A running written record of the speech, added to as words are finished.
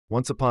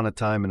Once upon a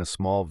time, in a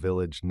small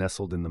village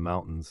nestled in the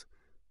mountains,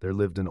 there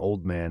lived an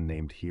old man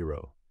named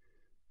Hiro.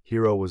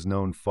 Hiro was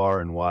known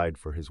far and wide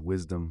for his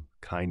wisdom,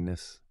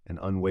 kindness, and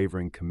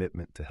unwavering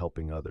commitment to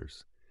helping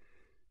others.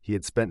 He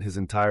had spent his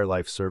entire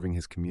life serving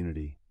his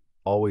community,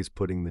 always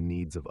putting the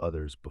needs of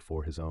others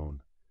before his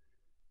own.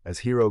 As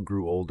Hiro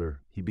grew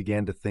older, he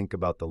began to think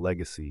about the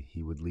legacy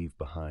he would leave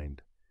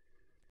behind.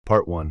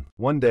 Part 1.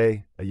 One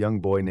day, a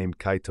young boy named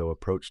Kaito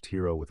approached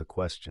Hiro with a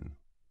question.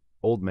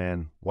 "Old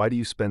man, why do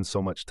you spend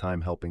so much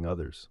time helping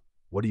others?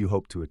 What do you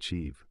hope to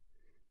achieve?"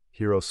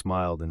 Hiro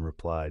smiled and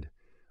replied,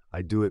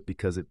 "I do it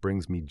because it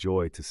brings me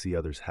joy to see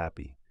others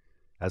happy.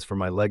 As for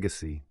my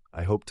legacy,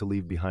 I hope to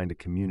leave behind a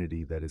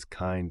community that is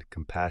kind,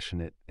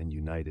 compassionate, and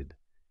united."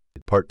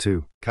 Part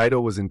 2. Kaito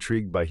was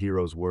intrigued by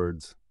Hiro's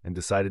words and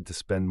decided to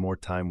spend more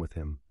time with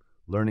him,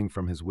 learning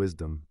from his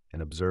wisdom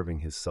and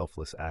observing his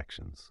selfless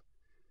actions.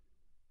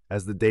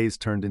 As the days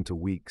turned into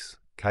weeks,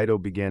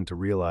 Kaito began to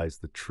realize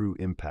the true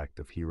impact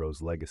of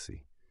Hiro's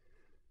legacy.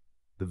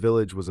 The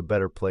village was a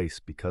better place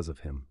because of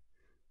him.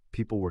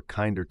 People were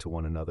kinder to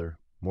one another,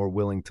 more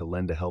willing to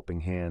lend a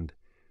helping hand,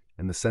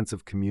 and the sense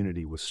of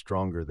community was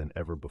stronger than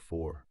ever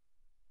before.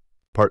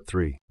 Part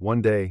 3.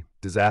 One day,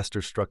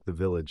 disaster struck the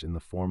village in the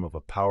form of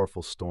a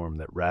powerful storm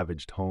that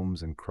ravaged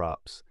homes and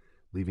crops,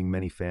 leaving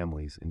many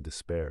families in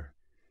despair.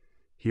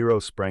 Hiro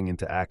sprang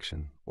into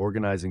action,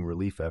 organizing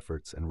relief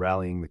efforts and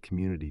rallying the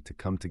community to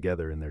come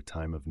together in their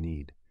time of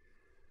need.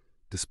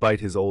 Despite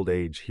his old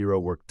age, Hiro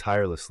worked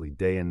tirelessly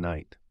day and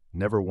night,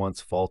 never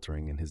once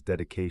faltering in his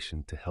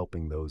dedication to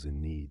helping those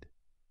in need.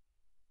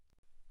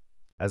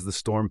 As the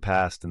storm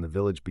passed and the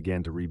village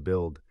began to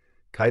rebuild,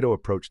 Kaito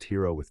approached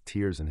Hiro with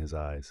tears in his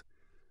eyes.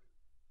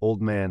 "Old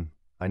man,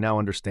 I now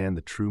understand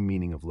the true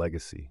meaning of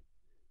legacy.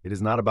 It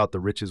is not about the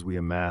riches we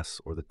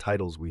amass or the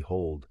titles we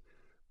hold,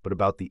 but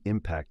about the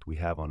impact we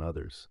have on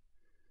others.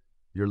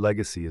 Your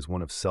legacy is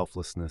one of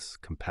selflessness,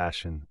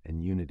 compassion,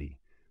 and unity,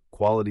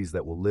 qualities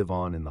that will live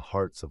on in the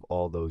hearts of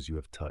all those you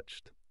have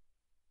touched."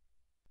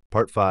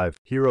 Part 5.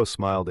 Hiro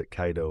smiled at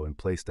Kaito and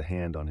placed a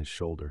hand on his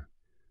shoulder.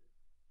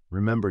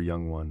 "Remember,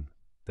 young one,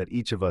 that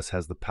each of us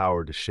has the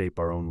power to shape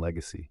our own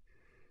legacy.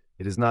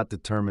 It is not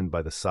determined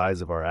by the size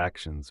of our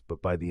actions,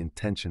 but by the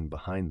intention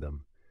behind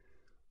them.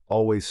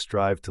 Always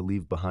strive to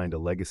leave behind a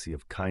legacy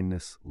of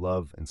kindness,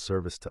 love, and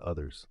service to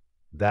others.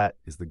 That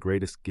is the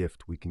greatest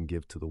gift we can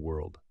give to the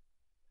world."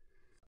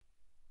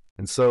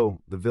 And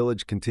so, the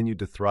village continued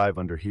to thrive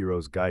under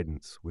Hiro's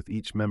guidance, with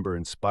each member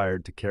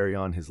inspired to carry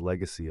on his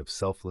legacy of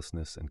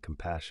selflessness and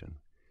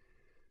compassion.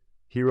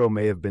 Hiro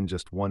may have been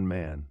just one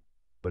man,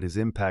 but his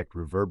impact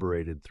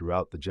reverberated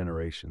throughout the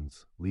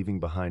generations, leaving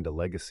behind a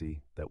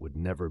legacy that would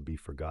never be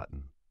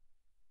forgotten.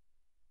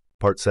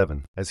 Part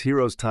 7. As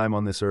Hiro's time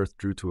on this earth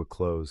drew to a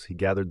close, he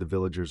gathered the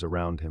villagers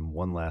around him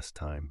one last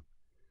time.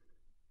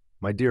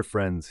 "My dear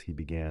friends," he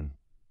began,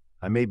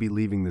 "I may be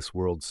leaving this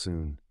world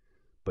soon,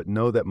 but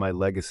know that my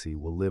legacy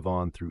will live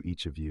on through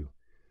each of you.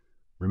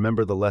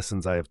 Remember the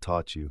lessons I have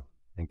taught you,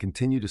 and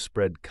continue to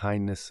spread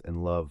kindness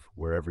and love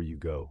wherever you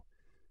go.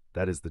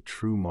 That is the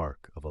true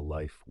mark of a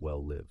life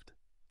well lived."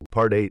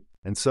 Part 8.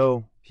 And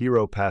so,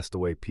 Hiro passed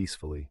away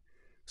peacefully,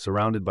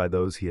 surrounded by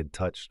those he had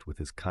touched with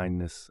his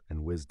kindness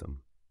and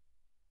wisdom.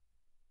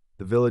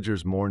 The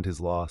villagers mourned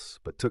his loss,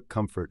 but took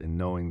comfort in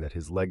knowing that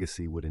his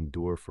legacy would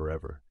endure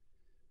forever.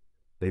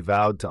 They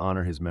vowed to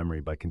honor his memory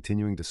by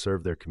continuing to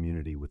serve their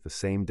community with the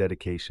same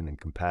dedication and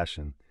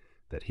compassion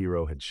that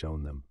Hiro had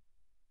shown them.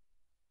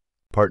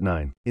 Part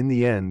 9. In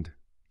the end,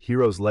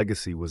 Hiro's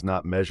legacy was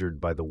not measured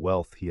by the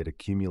wealth he had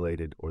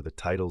accumulated or the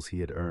titles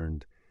he had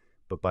earned,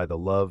 but by the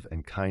love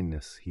and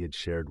kindness he had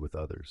shared with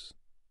others.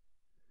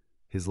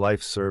 His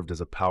life served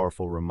as a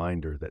powerful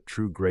reminder that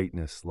true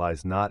greatness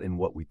lies not in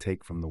what we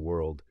take from the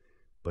world,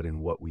 but in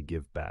what we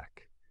give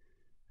back.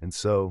 And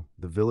so,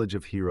 the village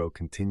of Hiro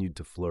continued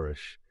to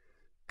flourish,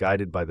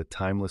 guided by the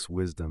timeless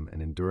wisdom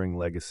and enduring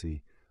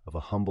legacy of a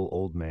humble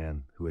old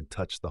man who had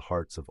touched the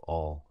hearts of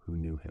all who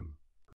knew him.